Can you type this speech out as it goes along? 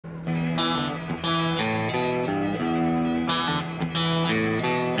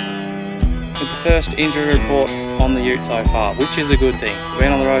first injury report on the ute so far, which is a good thing. We've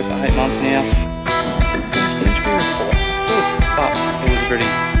been on the road for 8 months now. First injury report, it's good, but it was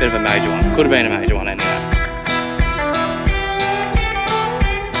a bit of a major one. Could have been a major one anyway.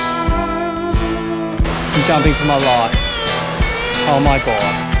 I'm jumping for my life. Oh my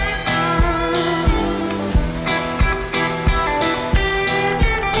god.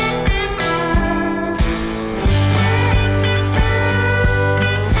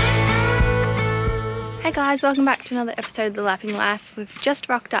 Hey guys, welcome back to another episode of The Lapping Life. We've just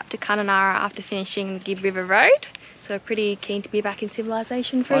rocked up to Kununurra after finishing the Gibb River Road, so we're pretty keen to be back in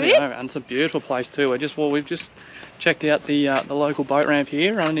civilization for a bit. And it's a beautiful place too. We've just checked out the local boat ramp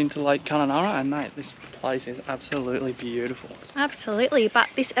here, running into Lake Kununurra, and mate, this place is absolutely beautiful. Absolutely, but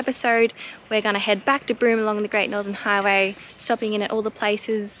this episode we're going to head back to Broome along the Great Northern Highway, stopping in at all the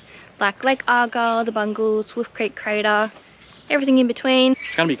places like Lake Argyle, the Bungles, Wolf Creek Crater, everything in between.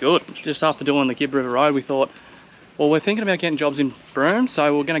 It's going to be good. Just after doing the Gibb River Road, we thought, well, we're thinking about getting jobs in Broome,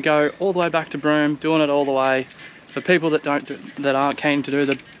 so we're going to go all the way back to Broome, doing it all the way. For people that aren't keen to do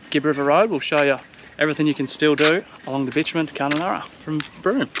the Gibb River Road, we'll show you everything you can still do along the bitumen to Kununurra from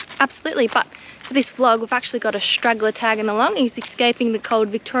Broome. Absolutely, but for this vlog, we've actually got a straggler tagging along. He's escaping the cold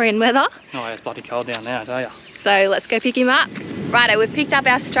Victorian weather. Oh yeah, it's bloody cold down there, I tell you. So let's go pick him up. Righto, we've picked up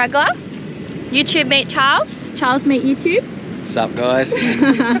our straggler. YouTube meet Charles. Charles meet YouTube. What's up guys?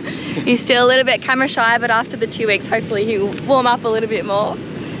 He's still a little bit camera shy, but after the 2 weeks, hopefully he'll warm up a little bit more.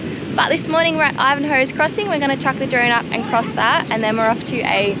 But this morning we're at Ivanhoe's Crossing. We're going to chuck the drone up and cross that, and then we're off to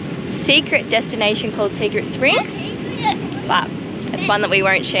a secret destination called Secret Springs. But it's one that we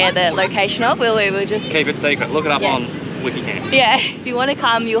won't share the location of. We'll just keep it secret. Look it up on Wikicamps. Yeah, if you want to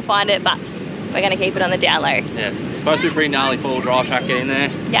come, you'll find it, but we're going to keep it on the down low. Yes, it's supposed to be pretty gnarly four-wheel drive track getting there.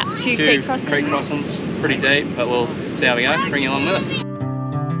 Yeah, a few creek crossings. Pretty deep, but we'll see how we go. Bring you along with us.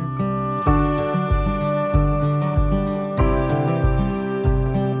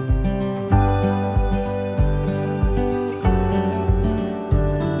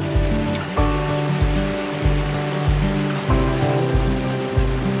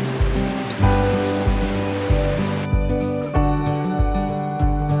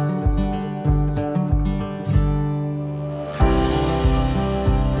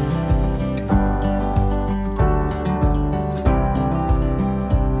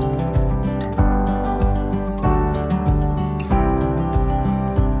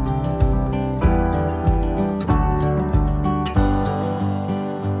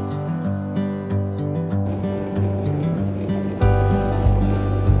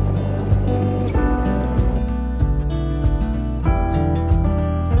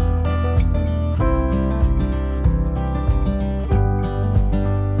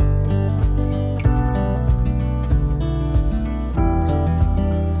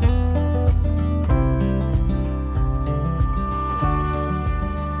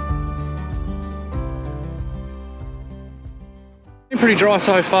 Pretty dry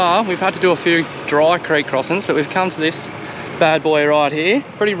so far. We've had to do a few dry creek crossings, but we've come to this bad boy right here.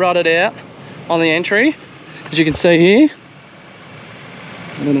 Pretty rutted out on the entry, as you can see here.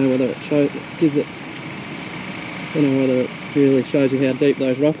 I don't know whether it really shows you how deep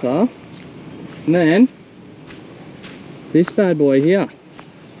those ruts are. And then this bad boy here.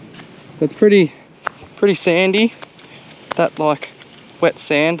 So it's pretty sandy. It's that like wet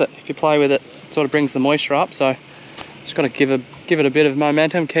sand that if you play with it, it sort of brings the moisture up. So just got to give it a bit of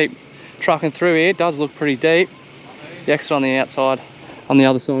momentum, keep trucking through here. It does look pretty deep. The exit on the outside, on the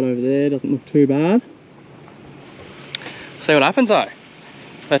other side over there, doesn't look too bad. See what happens though.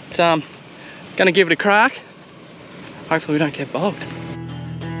 But gonna give it a crack. Hopefully we don't get bogged.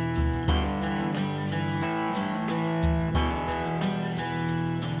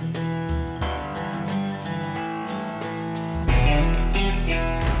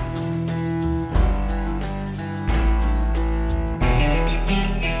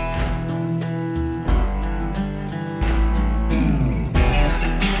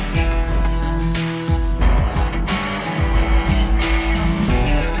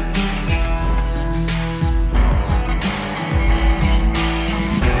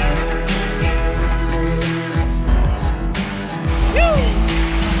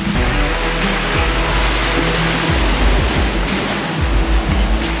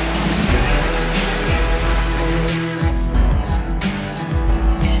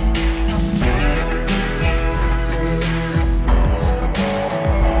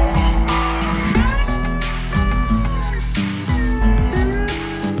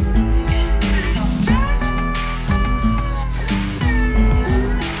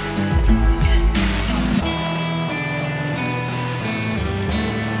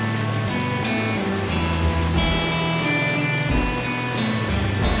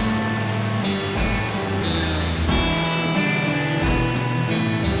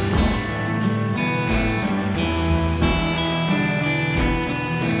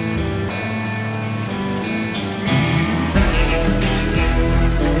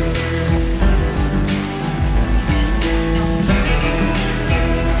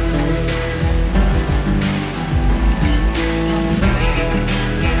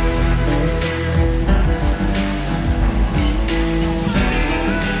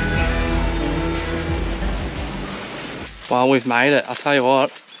 Well, we've made it. I'll tell you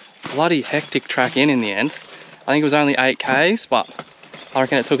what, bloody hectic track in the end. I think it was only 8 Ks, but I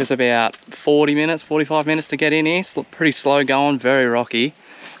reckon it took us about 40 minutes, 45 minutes to get in here. It's pretty slow going, very rocky.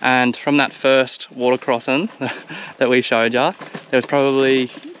 And from that first water crossing that we showed you, there was probably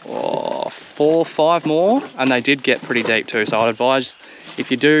 4 or 5 more, and they did get pretty deep too. So I'd advise, if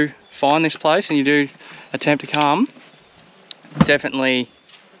you do find this place and you do attempt to come, definitely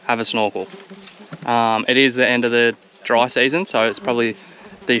have a snorkel. It is the end of the dry season, so it's probably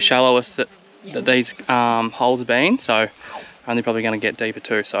the shallowest that these holes have been, so only probably going to get deeper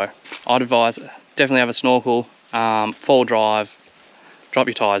too. So I'd advise, definitely have a snorkel, full drive, drop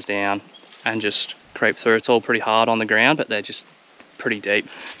your tyres down and just creep through. It's all pretty hard on the ground, but they're just pretty deep.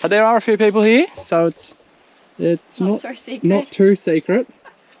 But there are a few people here, so it's not so secret. Not too secret,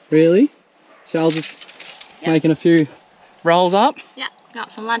 really. Charles is making a few rolls up. Yeah,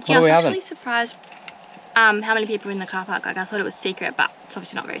 got some lunch. What Yeah, I was are we actually having? surprised how many people were in the car park. Like, I thought it was secret, but it's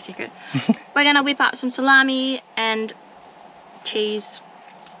obviously not very secret. We're gonna whip up some salami and cheese,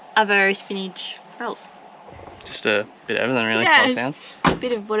 avocado, spinach rolls. Just a bit of everything, really. Yeah, By the sounds. a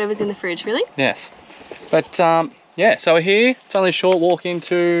bit of whatever's in the fridge, really. Yes, but yeah. So we're here. It's only a short walk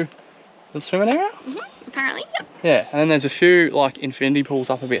into the swimming area. Apparently, yep. Yeah, and then there's a few like infinity pools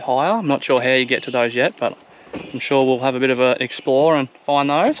up a bit higher. I'm not sure how you get to those yet, but I'm sure we'll have a bit of an explore and find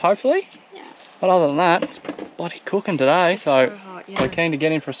those, hopefully. Yeah. But other than that, it's bloody cooking today, so hot, yeah. we're keen to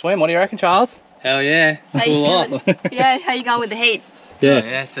get in for a swim. What do you reckon, Charles? Hell yeah. How you going? Yeah, how you going with the heat? Yeah,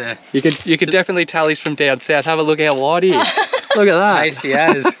 Yeah, it's a you could definitely tell he's from down south. Have a look how wide he is. Look at that. tasty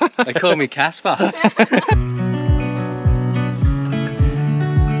as. They call me Casper.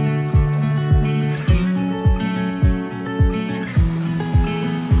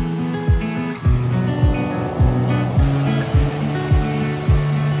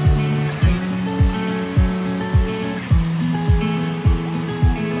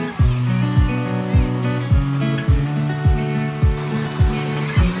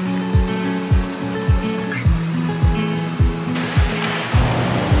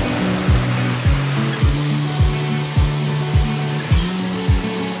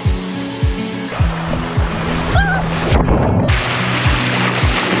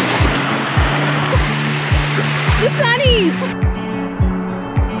 The sunnies!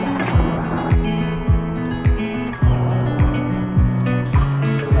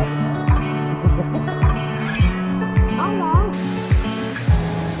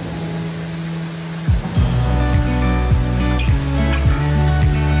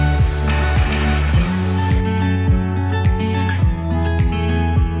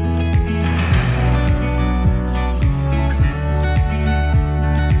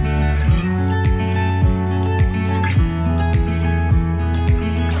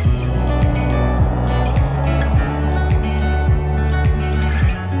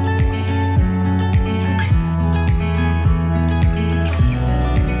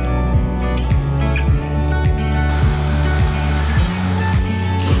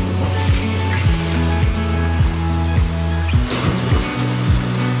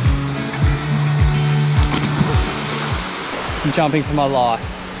 I'm jumping for my life.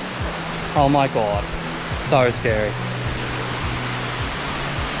 Oh my god. So scary.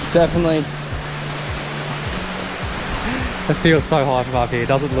 Definitely. It feels so high from up here. It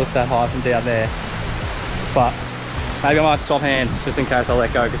doesn't look that high from down there. But maybe I might swap hands just in case I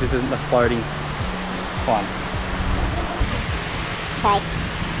let go, because this isn't the floating one. 3, 2,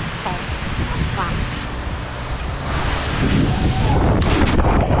 1.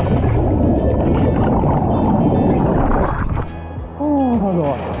 Oh my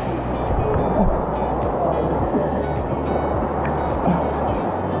god.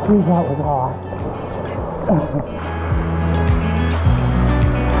 Geez, that was high.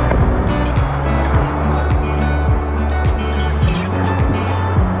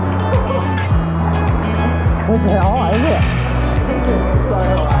 Look how high, isn't it? So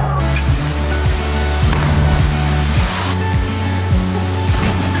high.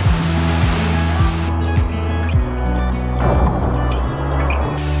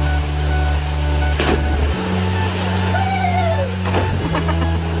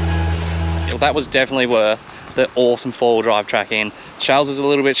 That was definitely worth the awesome four-wheel drive track in. Charles was a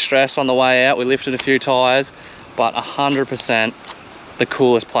little bit stressed on the way out. We lifted a few tyres, but 100% the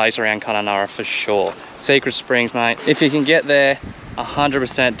coolest place around Kununurra for sure. Secret Springs, mate. If you can get there,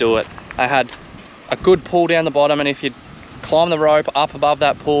 100% do it. They had a good pool down the bottom, and if you climb the rope up above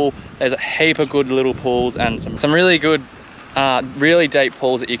that pool, there's a heap of good little pools and some really good, really deep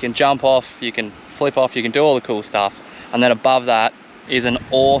pools that you can jump off, you can flip off, you can do all the cool stuff. And then above that is an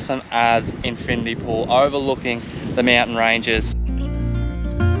awesome as infinity pool overlooking the mountain ranges.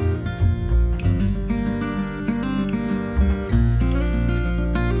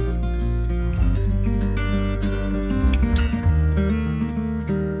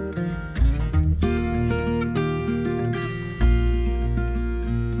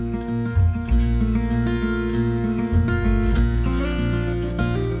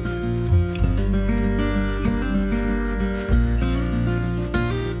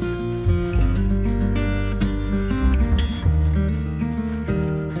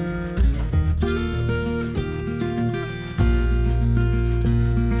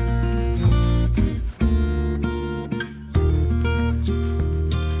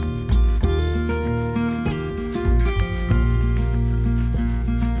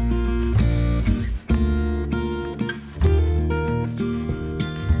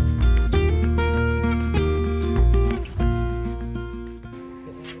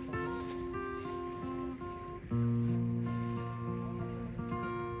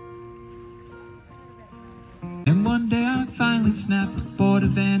 And one day I finally snapped, board a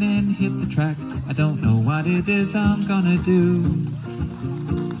van and hit the track. I don't know what it is I'm gonna do,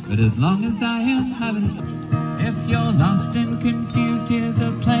 but as long as I am having fun. If you're lost and confused, here's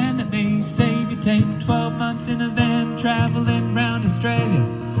a plan that may save you. Take 12 months in a van, traveling round Australia.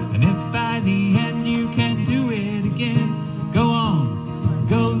 And if by the end you can do it again, go on,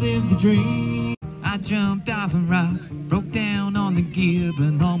 go live the dream. I jumped off of rocks, broke down on the gear,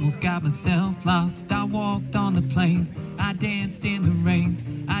 but almost got myself lost. I walked on the plains, I danced in the rains.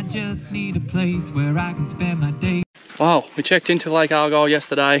 I just need a place where I can spend my day. Well, we checked into Lake Argyle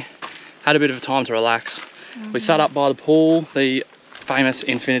yesterday, had a bit of time to relax. We sat up by the pool, the famous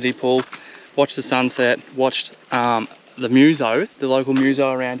infinity pool, watched the sunset, watched the muso, the local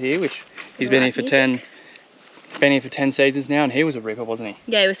muso around here, which he's been here for 10 seasons now, and he was a ripper, wasn't he?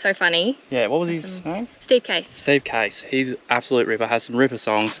 Yeah, it was so funny. Yeah, what was his name? Steve Case. Steve Case. He's absolute ripper, has some ripper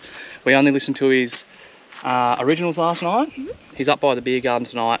songs. We only listened to his originals last night. He's up by the beer garden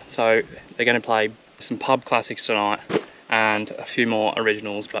tonight, so they're going to play some pub classics tonight and a few more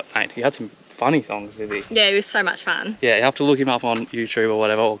originals, but mate, he had some funny songs, did he? Yeah, it was so much fun. Yeah, you have to look him up on YouTube or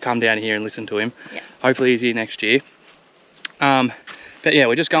whatever, or come down here and listen to him. Yeah. Hopefully he's here next year. But yeah,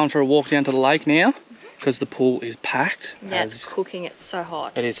 we're just going for a walk down to the lake now, because the pool is packed. Yeah, it's cooking, it's so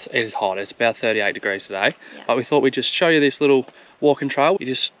hot. It is hot, it's about 38 degrees today. Yeah. But we thought we'd just show you this little walking trail. You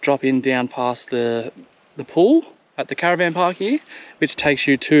just drop in down past the pool at the caravan park here, which takes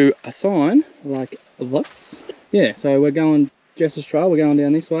you to a sign like this. Yeah, so we're going Jess's Trail, we're going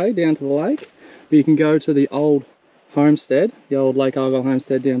down this way, down to the lake. But you can go to the old homestead, the old Lake Argyle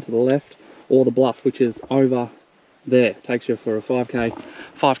homestead down to the left, or the bluff, which is over there. Takes you for a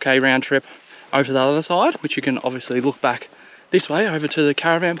 5k round trip over to the other side, which you can obviously look back this way over to the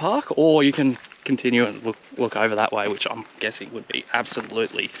caravan park, or you can continue and look over that way, which I'm guessing would be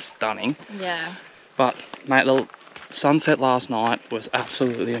absolutely stunning. Yeah. But mate, the sunset last night was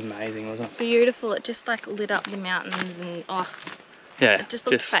absolutely amazing, wasn't it? Beautiful. It just like lit up the mountains and Yeah, it just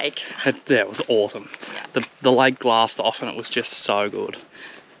looked fake. Yeah, it was awesome. Yeah. The lake glassed off and it was just so good.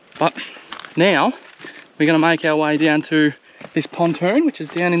 But now we're going to make our way down to this pontoon, which is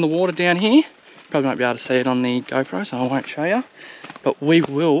down in the water down here. Probably won't be able to see it on the GoPro, so I won't show you. But we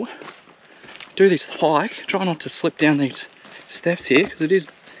will do this hike. Try not to slip down these steps here, because it is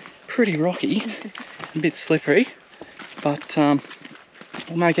pretty rocky, a bit slippery. But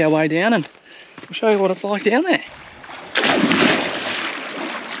we'll make our way down and we'll show you what it's like down there.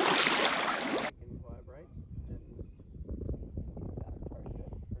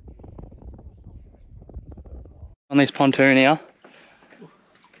 On this pontoon here,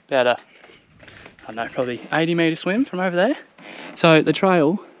 about a, I don't know, probably 80-metre swim from over there. So the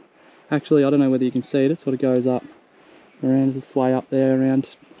trail, actually, I don't know whether you can see it, it sort of goes up around this way up there around,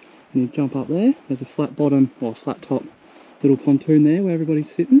 and you jump up there. There's a flat bottom, or flat top little pontoon there where everybody's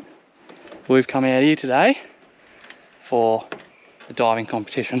sitting. We've come out here today for the diving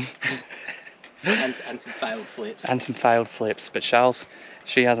competition. and some failed flips. And some failed flips, but Charles,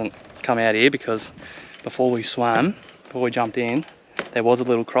 she hasn't come out here because before we swam, before we jumped in, there was a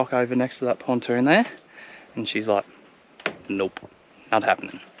little croc over next to that pontoon there, and she's like, nope, not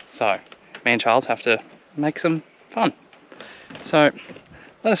happening. So me and Charles have to make some fun. So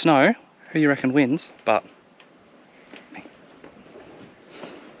let us know who you reckon wins, but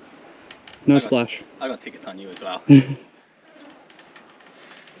no splash. I got tickets on you as well.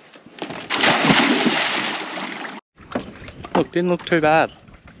 Look, didn't look too bad,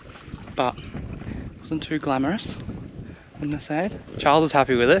 but wasn't too glamorous, wouldn't I say? Charles was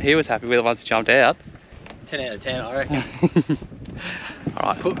happy with it. He was happy with it once he jumped out. 10 out of 10, I reckon.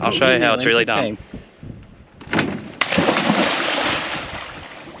 Alright, I'll show you how it's really done. Team.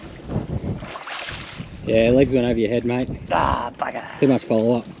 Yeah, legs went over your head, mate. Ah, bugger. Too much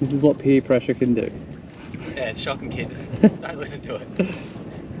follow-up. This is what peer pressure can do. Yeah, it's shocking, kids. Don't listen to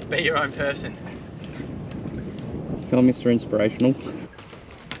it. Be your own person. Come on, Mr. Inspirational.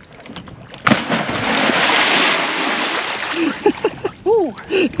 Woo!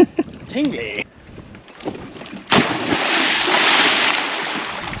 Tingly.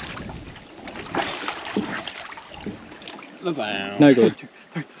 No good.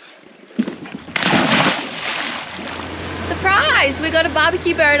 Surprise! We got a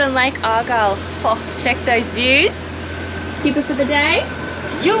barbecue boat on Lake Argyle. Oh, check those views. Skipper for the day.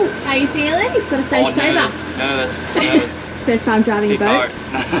 Yo! How you feeling? He's got to stay sober. Nervous. First time driving a boat.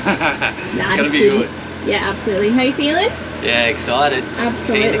 Nah, it's gonna be kidding. good. Yeah, absolutely. How you feeling? Yeah, excited.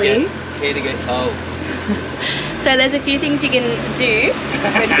 Absolutely. Keen to get cold. So there's a few things you can do.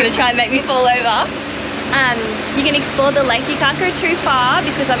 We're just gonna try and make me fall over. You can explore the lake. You can't go too far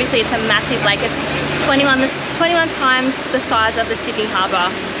because obviously it's a massive lake. It's 21 times the size of the Sydney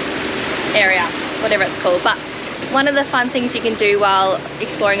Harbour area, whatever it's called. But one of the fun things you can do while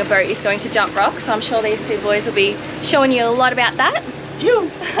exploring a boat is going to jump rock. So I'm sure these two boys will be showing you a lot about that.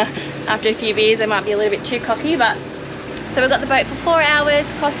 After a few beers, they might be a little bit too cocky, but so we got the boat for 4 hours,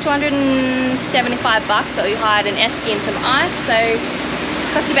 cost $275, but we hired an esky and some ice, so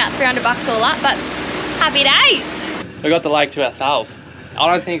cost about $300 all up, but happy days. We got the lake to ourselves. I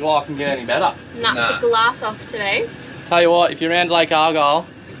don't think life can get any better. Nah, took the glass off today. Tell you what, if you're around Lake Argyle,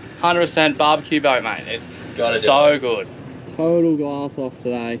 100% barbecue boat, mate. It's so good. Total glass off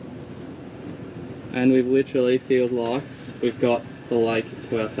today. And we've literally, feels like, we've got the lake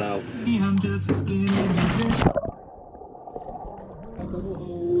to ourselves. I'm just a skinny musician.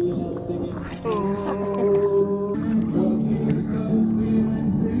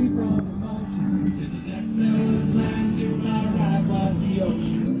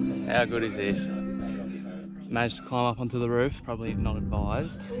 How good is this? Managed to climb up onto the roof, probably not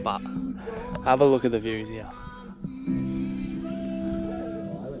advised, but have a look at the views here.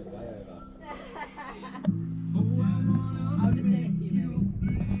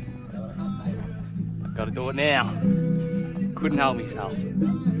 Gotta do it now. Couldn't help myself.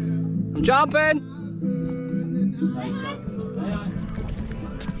 I'm jumping!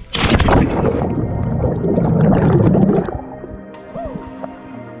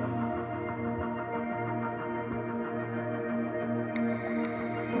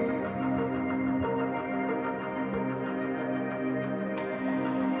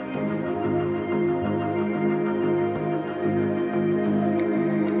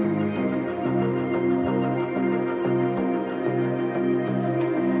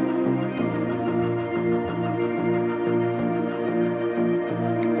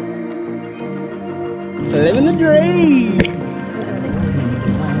 Living the dream!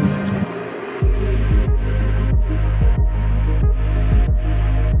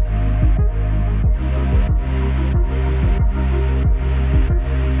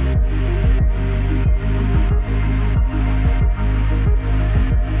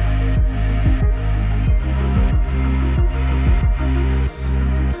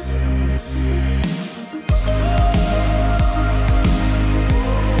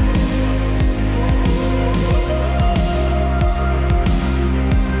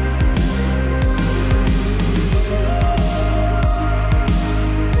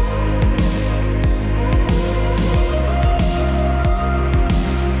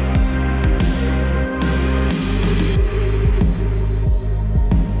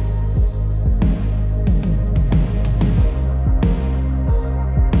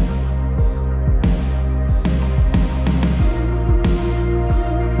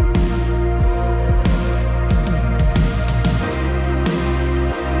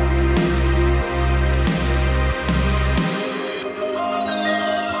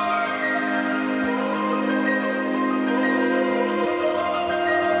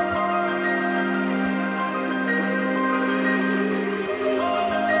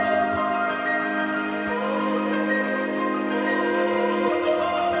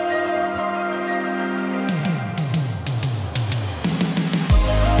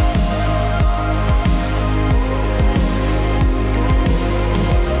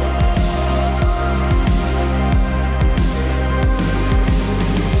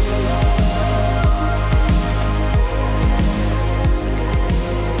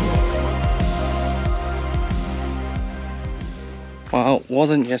 Well,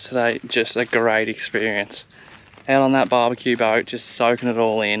 wasn't yesterday just a great experience? Out on that barbecue boat, just soaking it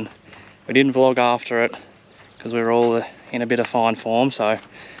all in. We didn't vlog after it because we were all in a bit of fine form, so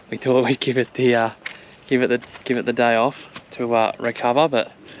we thought we'd give it the day off to recover.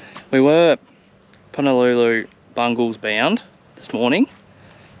 But we were Honolulu bungles bound this morning,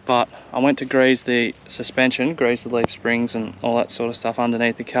 but I went to grease the suspension, grease the leaf springs and all that sort of stuff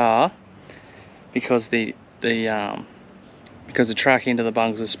underneath the car because the track into the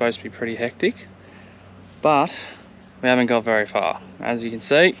bungles is supposed to be pretty hectic, but we haven't got very far. As you can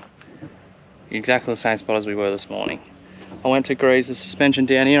see, exactly the same spot as we were this morning. I went to grease the suspension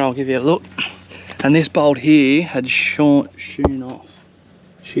down here, I'll give you a look, and this bolt here had sheared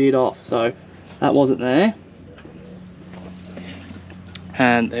off, so that wasn't there,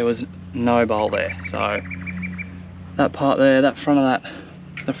 and there was no bolt there. So that part there, the front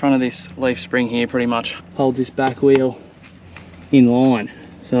of this leaf spring here pretty much holds this back wheel in line.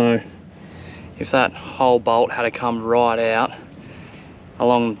 So if that whole bolt had to come right out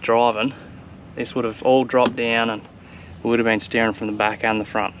along driving, this would have all dropped down and we would have been steering from the back and the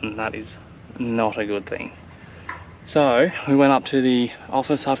front, and that is not a good thing. So we went up to the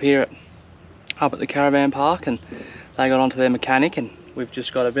office up at the caravan park, and they got onto their mechanic, and we've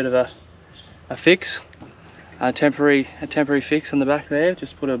just got a bit of a fix, a temporary fix on the back there.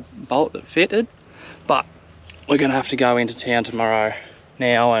 Just put a bolt that fitted, but we're gonna have to go into town tomorrow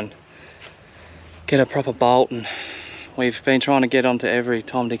now and get a proper bolt. And we've been trying to get onto every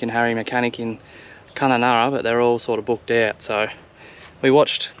Tom, Dick and Harry mechanic in Kununurra, but they're all sort of booked out. So we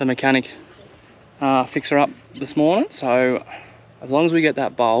watched the mechanic fix her up this morning, so as long as we get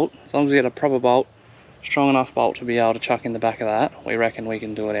that bolt, as long as we get a proper bolt, strong enough bolt to be able to chuck in the back of that, we reckon we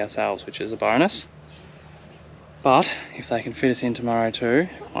can do it ourselves, which is a bonus. But if they can fit us in tomorrow too,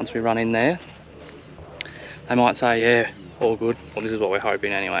 once we run in there, they might say, yeah, all good. Well, this is what we're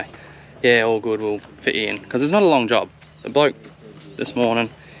hoping anyway. Yeah, all good, we'll fit you in, because it's not a long job. The bloke this morning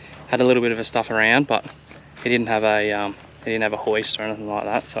had a little bit of a stuff around, but he didn't have a hoist or anything like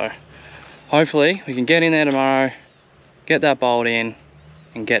that. So hopefully we can get in there tomorrow, get that bolt in,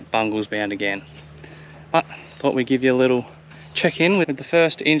 and get bungles bound again. But thought we'd give you a little check-in with the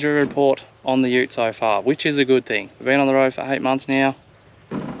first injury report on the ute so far, which is a good thing. We've been on the road for 8 months now.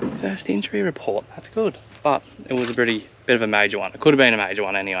 First injury report, that's good. But it was a bit of a major one. It could have been a major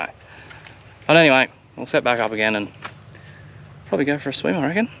one anyway. But anyway, we'll set back up again and probably go for a swim, I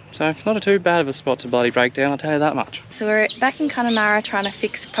reckon. So it's not too bad of a spot to bloody break down, I'll tell you that much. So we're back in Kununurra trying to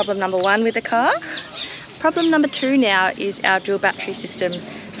fix problem number 1 with the car. Problem number 2 now is our dual battery system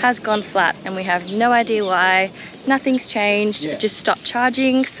has gone flat and we have no idea why. Nothing's changed, it just stopped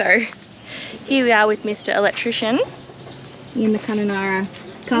charging. So here we are with Mr. Electrician in the Kununurra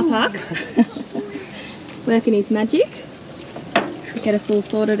car park, working his magic. Get us all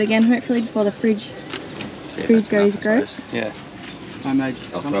sorted again, hopefully before the fridge goes gross. Yeah. Homemade.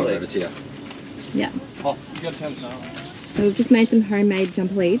 I'll throw it over to you. Yeah. Oh, you got to tell us now. So we've just made some homemade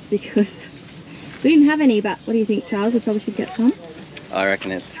jumper leads because we didn't have any, but what do you think, Charles? We probably should get some. I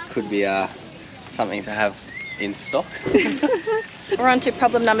reckon it could be something to have in stock. We're on to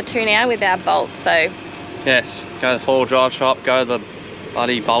problem number 2 now with our bolt. So yes, go to the 4-wheel drive shop, go to the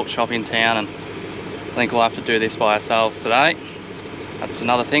bloody bolt shop in town, and I think we'll have to do this by ourselves today. That's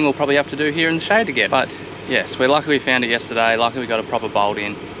another thing we'll probably have to do here in the shade again. But yes, we're lucky we found it yesterday, lucky we got a proper bolt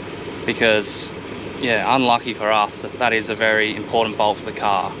in, because yeah, unlucky for us that is a very important bolt for the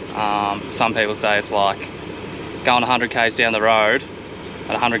car. Some people say it's like going 100 k's down the road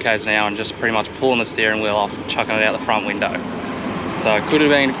at 100 k's an hour and just pretty much pulling the steering wheel off and chucking it out the front window. So it could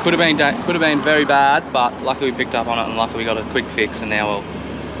have been very bad, but luckily we picked up on it and luckily we got a quick fix, and now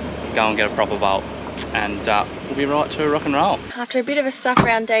we'll go and get a proper bolt and we'll be right to rock and roll. after a bit of a stuff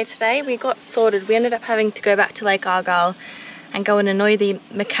around day today, we got sorted. We ended up having to go back to Lake Argyle and go and annoy the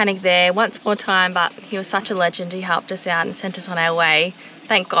mechanic there once more time, but he was such a legend. He helped us out and sent us on our way.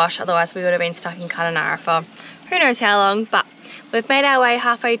 Thank gosh, otherwise we would have been stuck in Kununurra for who knows how long. But we've made our way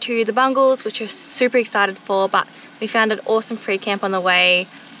halfway to the bungles, which we're super excited for, but we found an awesome free camp on the way.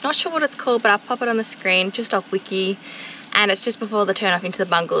 Not sure what it's called, but I'll pop it on the screen just off Wiki. And it's just before the turn off into the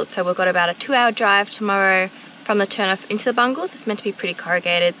bungles. So we've got about a 2-hour drive tomorrow from the turn off into the bungles. It's meant to be pretty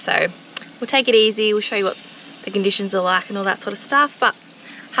corrugated, so we'll take it easy. We'll show you what the conditions are like and all that sort of stuff. But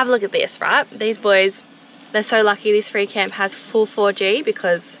have a look at this, right? These boys, they're so lucky this free camp has full 4G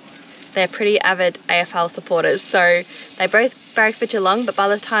because they're pretty avid AFL supporters. So they both barrack for Geelong, but by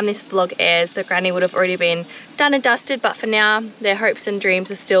the time this vlog airs, the granny would have already been done and dusted. But for now, their hopes and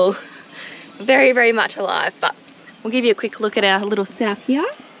dreams are still very, very much alive. But we'll give you a quick look at our little setup here.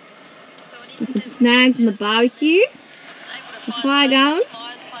 Got some snags in the barbecue. The fire going.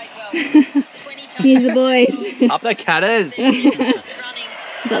 Here's the boys. Up the cutters.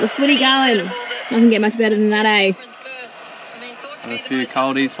 Got the footy going. Doesn't get much better than that, eh? And a few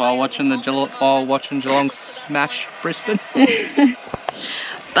coldies while watching Geelong smash Brisbane.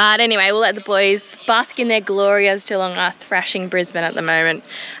 But anyway, we'll let the boys bask in their glory as Geelong are thrashing Brisbane at the moment.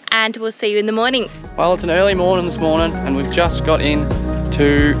 And we'll see you in the morning. Well, it's an early morning this morning and we've just got in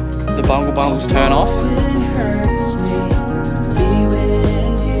to the Bungle Bungles turn off.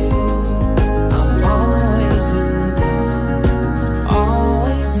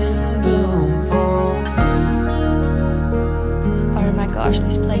 Oh my gosh,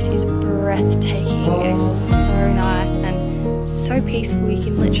 this place is breathtaking. It is so nice and so peaceful. You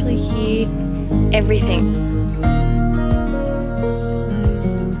can literally hear everything.